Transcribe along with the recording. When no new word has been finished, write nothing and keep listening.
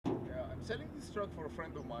I'm selling this truck for a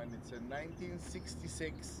friend of mine. It's a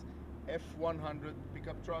 1966 F-100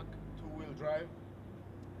 pickup truck, two-wheel drive.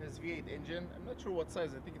 It has V8 engine. I'm not sure what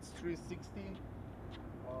size. I think it's 360.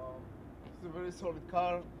 It's a very solid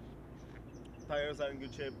car. Tires are in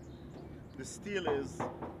good shape. The steel is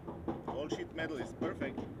all sheet metal, is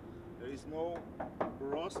perfect. There is no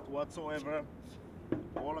rust whatsoever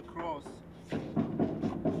all across. There's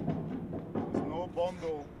no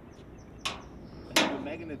bondo. The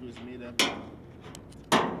magnet was made up.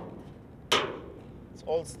 It's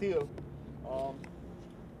all steel.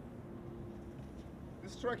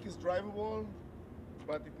 This truck is drivable,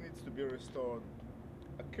 but it needs to be restored.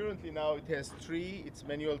 Currently now it has three. It's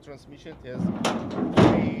manual transmission. It has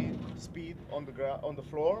 3 speed on the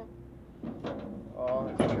floor.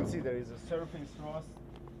 As you can see, there is a surface rust,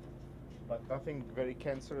 but nothing very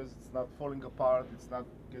cancerous. It's not falling apart. It's not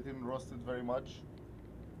getting rusted very much,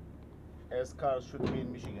 as cars should be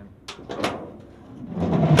in Michigan.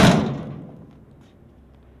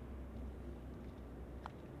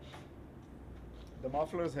 The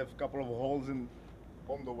mufflers have a couple of holes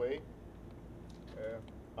on the way,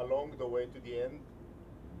 along the way to the end.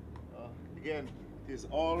 Again, it is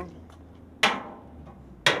all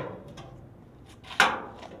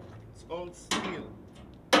steel.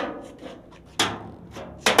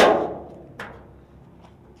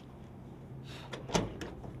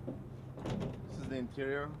 This is the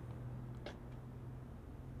interior.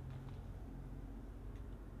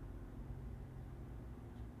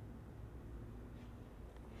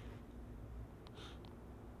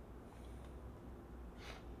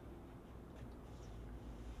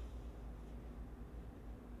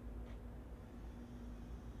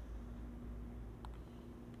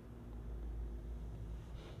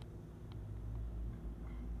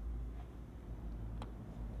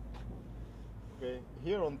 Okay,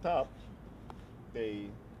 here on top, I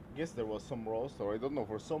guess there was some rust, or I don't know,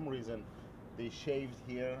 for some reason they shaved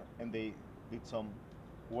here and they did some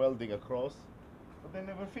welding across, but they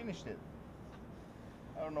never finished it.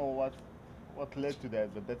 I don't know what led to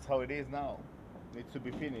that, but that's how it is now. It needs to be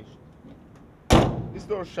finished. This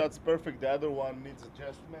door shuts perfect, the other one needs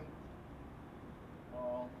adjustment.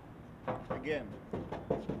 Again,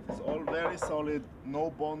 it's all very solid, no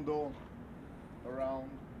bondo around.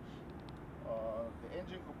 The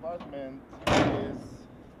engine compartment is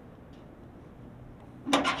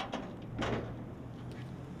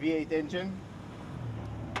V8 engine.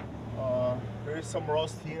 There is some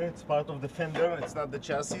rust here. It's part of the fender. It's not the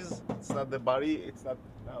chassis. It's not the body. It's not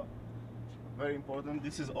very important.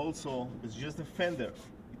 This is also, it's just the fender.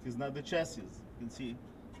 It is not the chassis. You can see it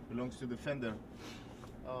belongs to the fender.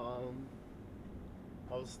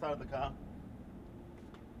 I'll start the car.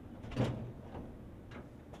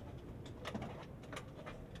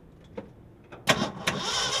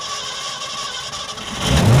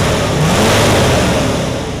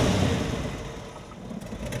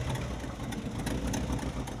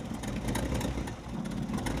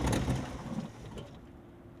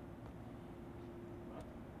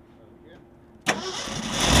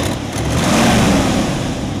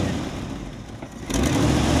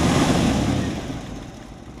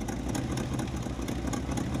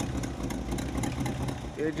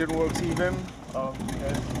 The engine works even.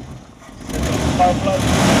 Has spark plug.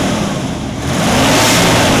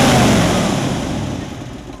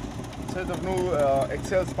 Set of new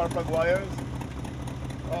XL spark plug wires.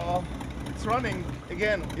 It's running.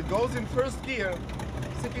 Again, it goes in first gear.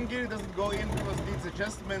 Second gear doesn't go in because it needs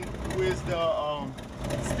adjustment with the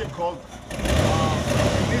still cold.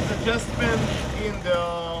 It needs adjustment in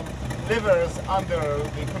the levers under.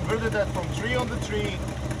 They converted that from 3 on the tree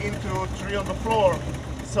into 3 on the floor.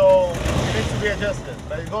 So it needs to be adjusted,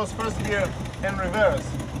 but it goes first gear and reverse.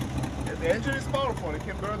 The engine is powerful, it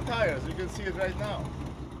can burn tires, you can see it right now.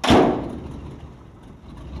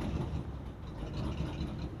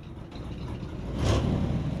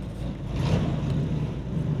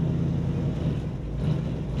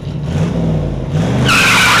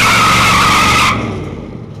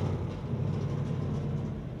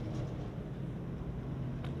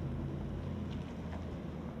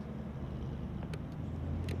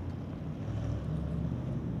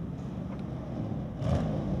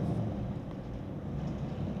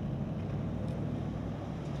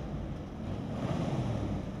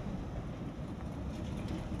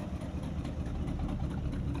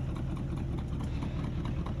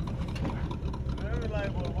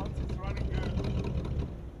 Once it's running good,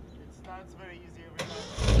 it starts very easy every time.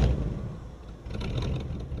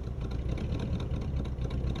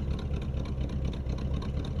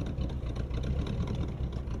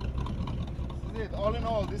 This is it. All in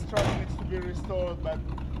all, this truck needs to be restored, but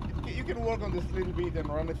it You can work on this little bit and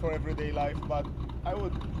run it for everyday life, but I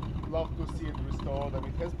would love to see it restored. I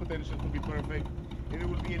mean, it has potential to be perfect, and it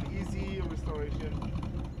will be an easy restoration.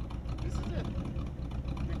 This is it.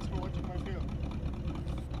 Thanks for watching my film.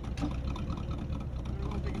 I'm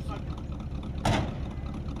gonna go take a second.